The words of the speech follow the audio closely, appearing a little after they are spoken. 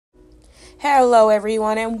Hello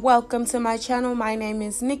everyone and welcome to my channel. My name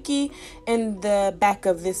is Nikki. In the back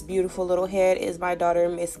of this beautiful little head is my daughter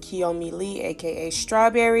Miss Kiyomi Lee, aka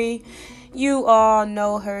Strawberry. You all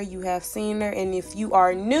know her, you have seen her, and if you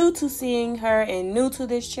are new to seeing her and new to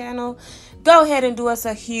this channel, go ahead and do us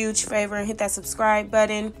a huge favor and hit that subscribe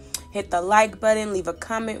button, hit the like button, leave a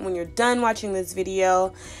comment when you're done watching this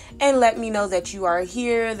video, and let me know that you are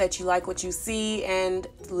here, that you like what you see, and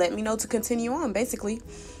let me know to continue on basically.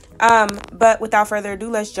 But without further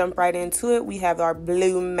ado, let's jump right into it. We have our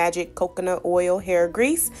Blue Magic Coconut Oil Hair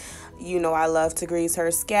Grease. You know I love to grease her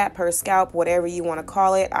scalp, whatever you want to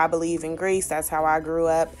call it. I believe in grease. That's how I grew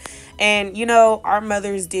up. And, you know, our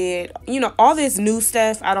mothers did, all this new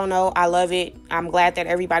stuff. I don't know. I love it. I'm glad that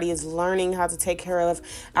everybody is learning how to take care of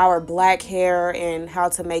our black hair and how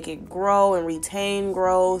to make it grow and retain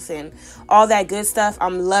growth and all that good stuff.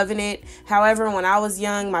 I'm loving it. However, when I was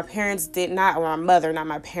young, my parents did not, or my mother, not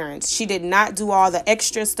my parents, she did not do all the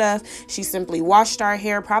extra stuff. She simply washed our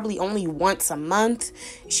hair probably only once a month.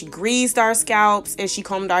 She greased our scalps and she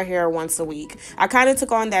combed our hair once a week. I kind of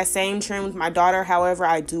took on that same trend with my daughter. However,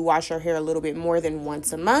 I do wash her hair a little bit more than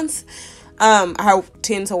once a month. I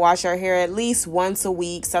tend to wash her hair at least once a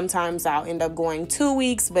week. Sometimes I'll end up going 2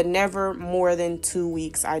 weeks, but never more than 2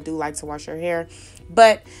 weeks. I do like to wash her hair.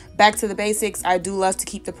 But back to the basics, I do love to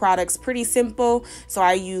keep the products pretty simple. So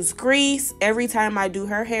I use grease every time I do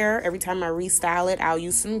her hair. Every time I restyle it, I'll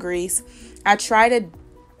use some grease. I try to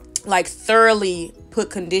thoroughly put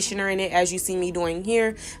conditioner in it, as you see me doing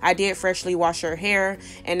here. I did freshly wash her hair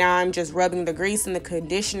and now I'm just rubbing the grease and the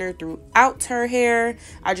conditioner throughout her hair.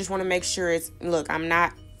 I just want to make sure it's, look, I'm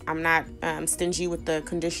not stingy with the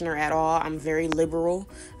conditioner at all. I'm very liberal.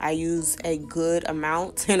 I use a good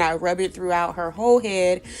amount and I rub it throughout her whole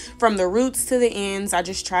head from the roots to the ends. I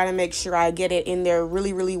just try to make sure I get it in there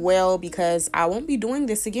really, really well, because I won't be doing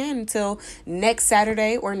this again until next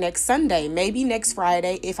Saturday or next Sunday, maybe next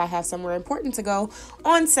Friday if I have somewhere important to go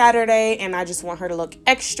on Saturday and I just want her to look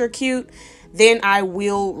extra cute. Then I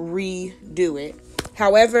will redo it.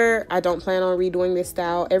 However, I don't plan on redoing this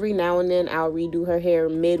style. Every now and then I'll redo her hair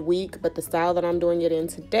midweek, but the style that I'm doing it in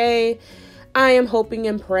today, I am hoping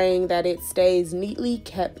and praying that it stays neatly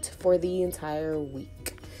kept for the entire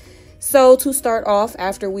week. So to start off,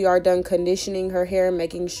 after we are done conditioning her hair,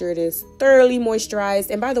 making sure it is thoroughly moisturized.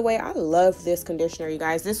 And by the way, I love this conditioner, you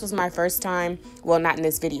guys. This was my first time, well, not in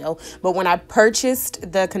this video, but when I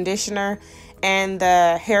purchased the conditioner and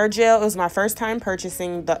the hair gel, it was my first time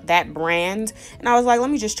purchasing that brand. And I was like,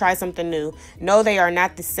 let me just try something new. No, they are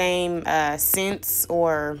not the same scents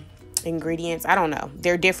or ingredients. I don't know.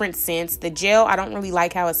 They're different scents. The gel, I don't really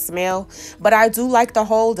like how it smells, but I do like the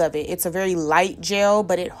hold of it. It's a very light gel,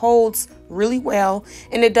 but it holds really well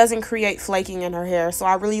and it doesn't create flaking in her hair. So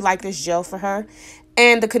I really like this gel for her.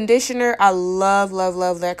 And the conditioner, I love, love,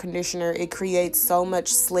 love that conditioner. It creates so much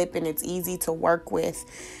slip and it's easy to work with.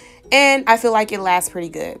 And I feel like it lasts pretty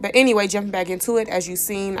good. But anyway, jumping back into it, as you've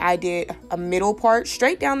seen, I did a middle part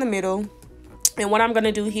straight down the middle. And what I'm going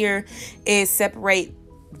to do here is separate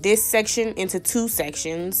this section into 2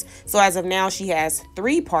 sections. So as of now, she has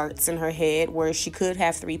 3 parts in her head, where she could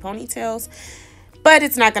have 3 ponytails. But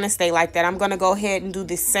it's not going to stay like that. I'm going to go ahead and do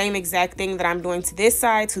the same exact thing that I'm doing to this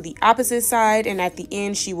side, to the opposite side. And at the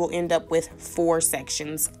end, she will end up with 4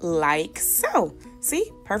 sections like so. See?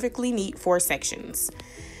 Perfectly neat 4 sections.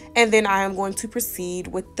 And then I am going to proceed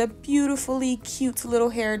with the beautifully cute little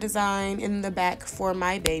hair design in the back for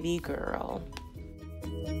my baby girl.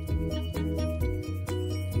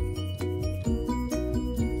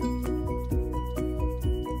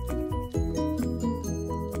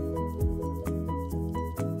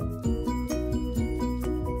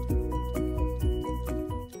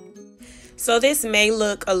 So this may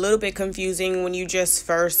look a little bit confusing when you just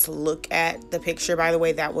first look at the picture. By the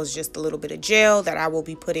way, that was just a little bit of gel that I will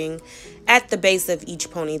be putting at the base of each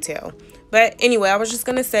ponytail. But anyway, I was just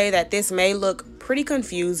going to say that this may look pretty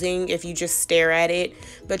confusing if you just stare at it.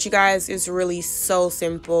 But you guys, it's really so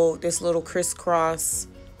simple. This little crisscross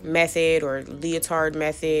method or leotard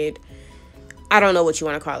method, I don't know what you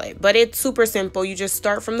want to call it, but it's super simple. You just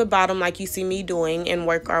start from the bottom like you see me doing and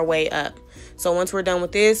work our way up. So once we're done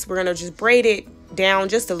with this, we're going to just braid it down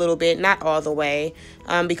just a little bit, not all the way,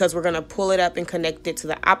 because we're going to pull it up and connect it to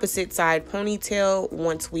the opposite side ponytail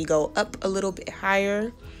once we go up a little bit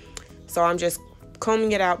higher. So I'm just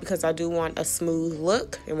combing it out because I do want a smooth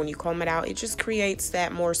look. And when you comb it out, it just creates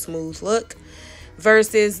that more smooth look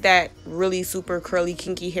versus that really super curly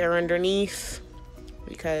kinky hair underneath.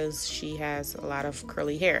 because she has a lot of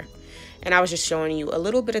curly hair. And I was just showing you a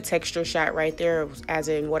little bit of texture shot right there, as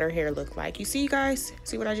in what her hair looked like. You see, you guys?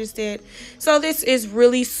 See what I just did? So this is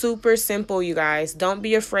really super simple, you guys. Don't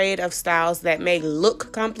be afraid of styles that may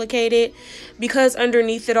look complicated, because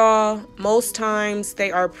underneath it all, most times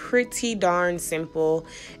they are pretty darn simple.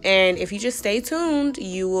 And if you just stay tuned,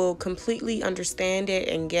 you will completely understand it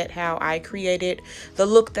and get how I created the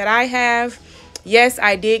look that I have. Yes,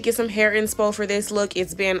 I did get some hair inspo for this look.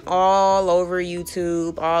 It's been all over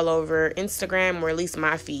YouTube, all over Instagram, or at least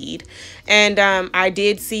my feed. And I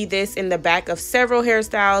did see this in the back of several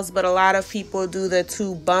hairstyles, but a lot of people do the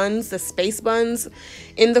two buns, the space buns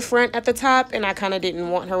in the front at the top. And I kind of didn't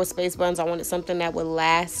want her with space buns. I wanted something that would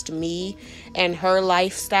last me and her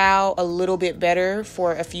lifestyle a little bit better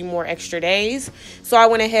for a few more extra days. So I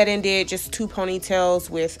went ahead and did just two ponytails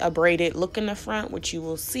with a braided look in the front, which you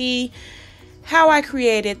will see how I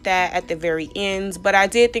created that at the very end. But I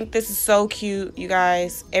did think this is so cute, you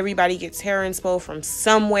guys. Everybody gets hair inspo from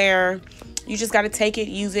somewhere. You just got to take it,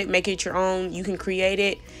 use it, make it your own. You can create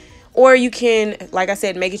it, or you can, like I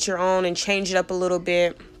said, make it your own and change it up a little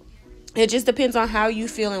bit. It just depends on how you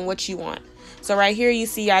feel and what you want. So right here you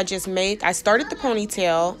see I started the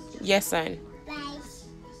ponytail. Yes, son. Rice.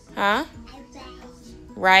 Huh?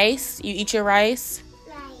 Rice? You eat your rice?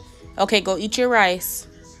 Okay, go eat your rice.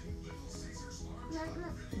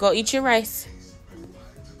 Go eat your rice.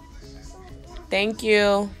 Thank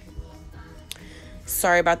you.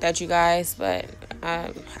 Sorry about that, you guys, but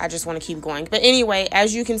I just want to keep going. But anyway,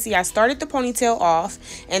 as you can see, I started the ponytail off,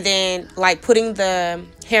 and then like putting the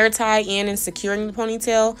hair tie in and securing the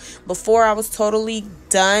ponytail. Before I was totally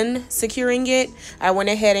done securing it, I went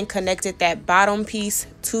ahead and connected that bottom piece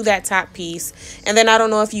to that top piece. And then I don't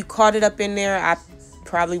know if you caught it up in there. I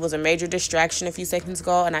probably was a major distraction a few seconds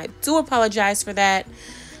ago, and I do apologize for that.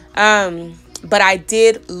 But I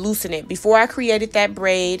did loosen it. Before I created that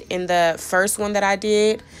braid in the first one that I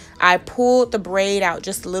did, I pulled the braid out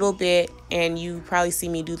just a little bit, and you probably see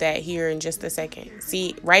me do that here in just a second.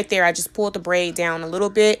 See, right there, I just pulled the braid down a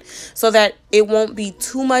little bit so that it won't be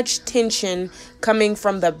too much tension coming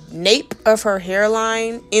from the nape of her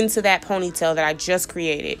hairline into that ponytail that I just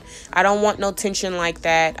created. I don't want no tension like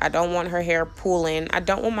that. I don't want her hair pulling. I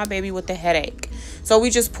don't want my baby with a headache. So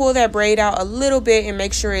we just pull that braid out a little bit and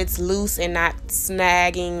make sure it's loose and not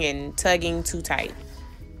snagging and tugging too tight.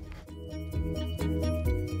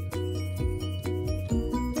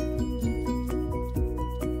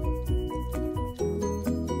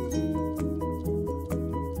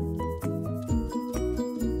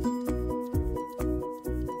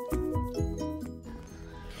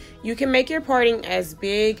 You can make your parting as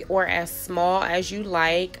big or as small as you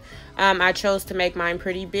like. I chose to make mine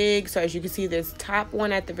pretty big. So as you can see, this top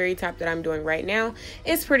one at the very top that I'm doing right now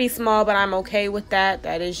is pretty small, but I'm okay with that.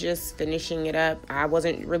 That is just finishing it up. I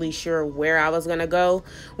wasn't really sure where I was going to go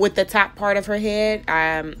with the top part of her head.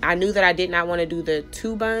 I knew that I did not want to do the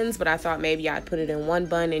two buns, but I thought maybe I'd put it in one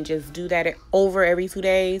bun and just do that over every 2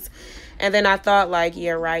 days. And then I thought, like,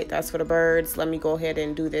 yeah, right, that's for the birds. Let me go ahead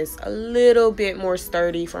and do this a little bit more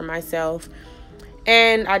sturdy for myself.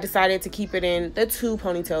 And I decided to keep it in the two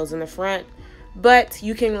ponytails in the front. But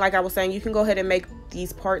you can, like I was saying, you can go ahead and make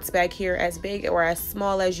these parts back here as big or as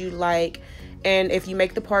small as you like. And if you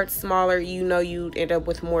make the parts smaller, you know you'd end up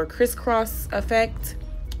with more crisscross effect.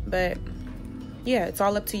 But yeah, it's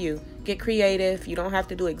all up to you. Get creative. You don't have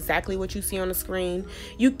to do exactly what you see on the screen.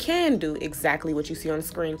 You can do exactly what you see on the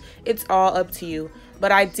screen. It's all up to you.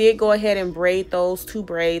 But I did go ahead and braid those two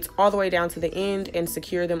braids all the way down to the end and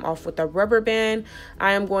secure them off with a rubber band.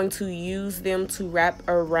 I am going to use them to wrap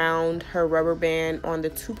around her rubber band on the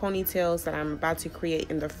two ponytails that I'm about to create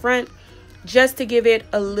in the front, just to give it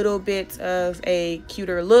a little bit of a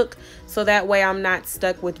cuter look, so that way I'm not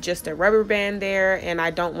stuck with just a rubber band there, and I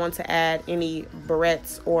don't want to add any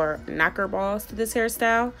barrettes or knocker balls to this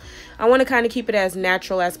hairstyle. I want to kind of keep it as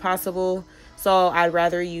natural as possible, so I'd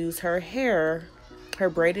rather use her hair, her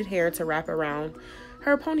braided hair, to wrap around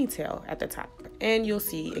her ponytail at the top. And you'll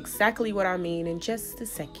see exactly what I mean in just a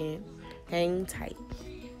second. Hang tight.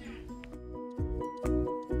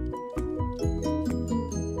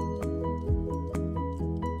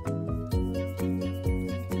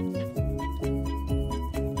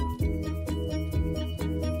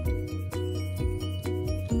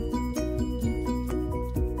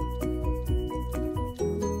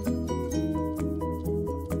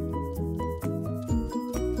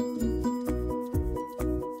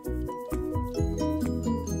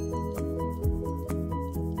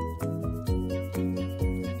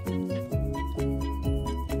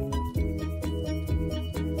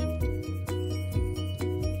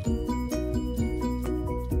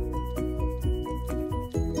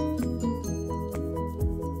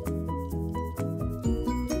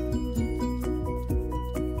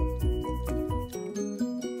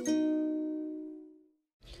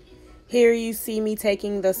 Here you see me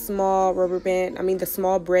taking the small the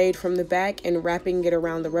small braid from the back and wrapping it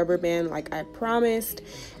around the rubber band like I promised.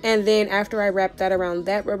 And then after I wrap that around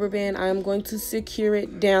that rubber band, I'm going to secure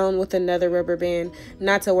it down with another rubber band.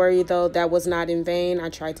 Not to worry though, that was not in vain. I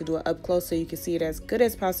tried to do it up close so you can see it as good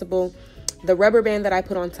as possible. The rubber band that I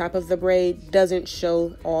put on top of the braid doesn't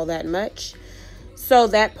show all that much. So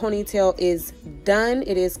that ponytail is done.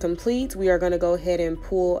 It is complete. We are going to go ahead and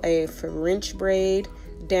pull a French braid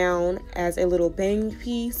down as a little bang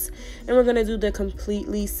piece, and we're going to do the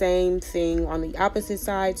completely same thing on the opposite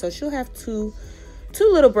side. So she'll have two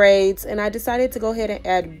little braids, and I decided to go ahead and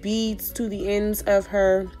add beads to the ends of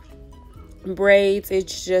her braids.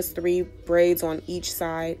 It's just 3 braids on each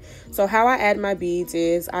side. So how I add my beads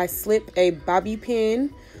is I slip a bobby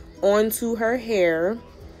pin onto her hair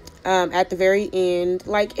at the very end,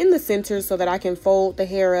 like in the center, so that I can fold the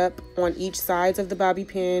hair up on each sides of the bobby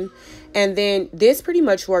pin. And then this pretty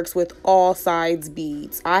much works with all sides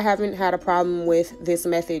beads. I haven't had a problem with this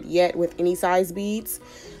method yet with any size beads.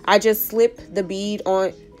 I just slip the bead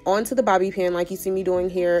onto the bobby pin like you see me doing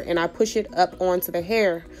here, and I push it up onto the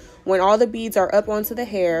hair. When all the beads are up onto the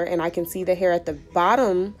hair and I can see the hair at the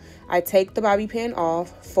bottom, I take the bobby pin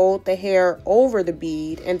off, fold the hair over the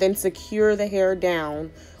bead, and then secure the hair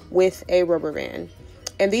down with a rubber band.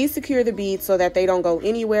 And these secure the beads so that they don't go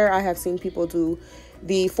anywhere. I have seen people do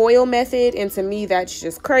the foil method, and to me that's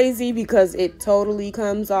just crazy because it totally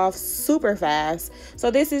comes off super fast.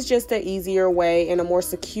 So this is just an easier way and a more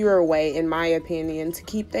secure way, in my opinion, to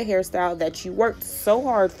keep the hairstyle that you worked so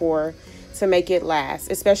hard for to make it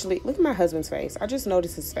last. Especially, look at my husband's face. I just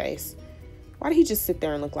noticed his face. Why did he just sit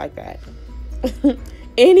there and look like that?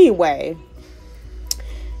 Anyway,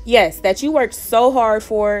 yes, that you worked so hard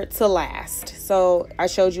for to last. So I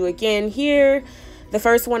showed you again here. The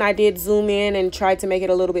first one I did zoom in and tried to make it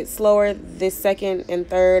a little bit slower. This second and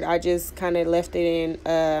third, I just kind of left it in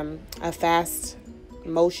a fast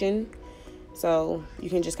motion. So you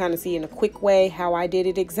can just kind of see in a quick way how I did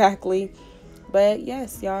it exactly. But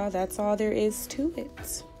yes, y'all, that's all there is to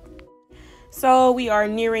it. So we are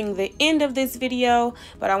nearing the end of this video,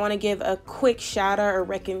 but I want to give a quick shout out or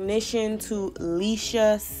recognition to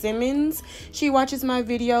Leisha Simmons. She watches my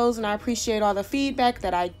videos and I appreciate all the feedback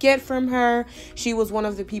that I get from her. She was one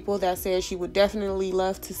of the people that said she would definitely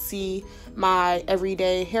love to see my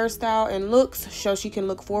everyday hairstyle and looks, so she can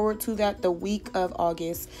look forward to that the week of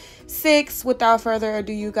August 6th. Without further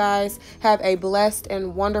ado, you guys, have a blessed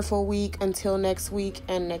and wonderful week. Until next week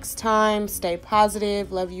and next time, stay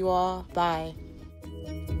positive. Love you all. Bye.